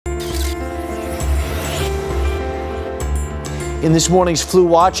In this morning's Flu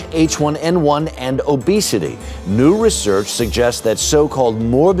Watch, H1N1 and obesity. New research suggests that so-called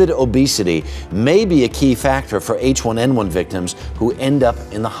morbid obesity may be a key factor for H1N1 victims who end up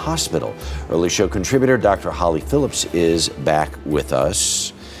in the hospital. Early show contributor Dr. Holly Phillips is back with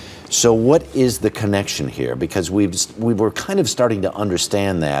us. So what is the connection here? Because we were kind of starting to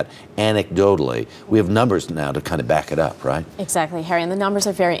understand that anecdotally. We have numbers now to kind of back it up, right? Exactly, Harry, and the numbers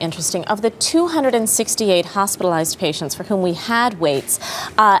are very interesting. Of the 268 hospitalized patients for whom we had weights,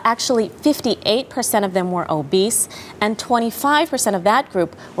 actually 58% of them were obese, and 25% of that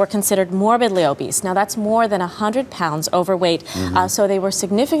group were considered morbidly obese. Now that's more than 100 pounds overweight, so they were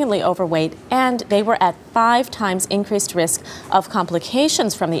significantly overweight, and they were at 5 times increased risk of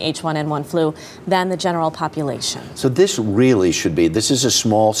complications from the H1N1 flu than the general population. So this really should be, this is a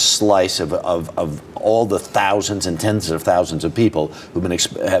small slice of all the thousands and tens of thousands of people who've been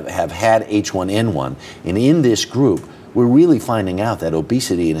have had H1N1, and in this group we're really finding out that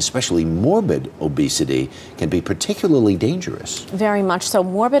obesity, and especially morbid obesity, can be particularly dangerous. Very much so.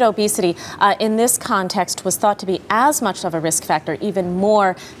 Morbid obesity in this context was thought to be as much of a risk factor, even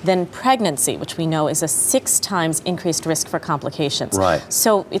more than pregnancy, which we know is a 6 times increased risk for complications. Right.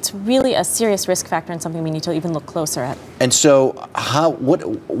 So it's really a serious risk factor and something we need to even look closer at. And so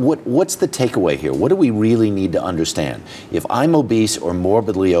what's the takeaway here? What do we really need to understand? If I'm obese or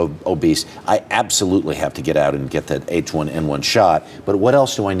morbidly obese, I absolutely have to get out and get that H1N1 shot, but what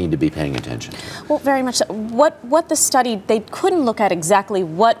else do I need to be paying attention to? Well, very much so. What the study, they couldn't look at exactly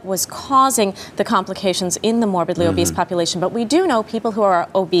what was causing the complications in the morbidly obese population, but we do know people who are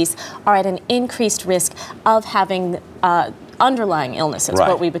obese are at an increased risk of having underlying illnesses, right,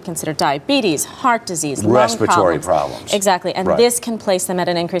 what we would consider diabetes, heart disease, respiratory problems. Exactly, and right, this can place them at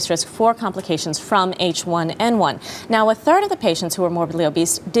an increased risk for complications from H1N1. Now, a third of the patients who were morbidly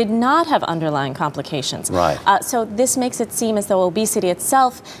obese did not have underlying complications. Right. So this makes it seem as though obesity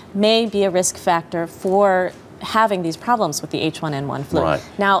itself may be a risk factor for having these problems with the H1N1 flu. Right.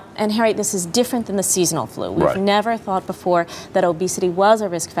 Now, and Harry, this is different than the seasonal flu. We've right, never thought before that obesity was a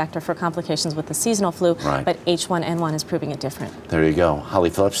risk factor for complications with the seasonal flu, right, but H1N1 is proving it different. There you go.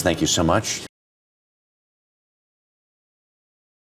 Holly Phillips, thank you so much.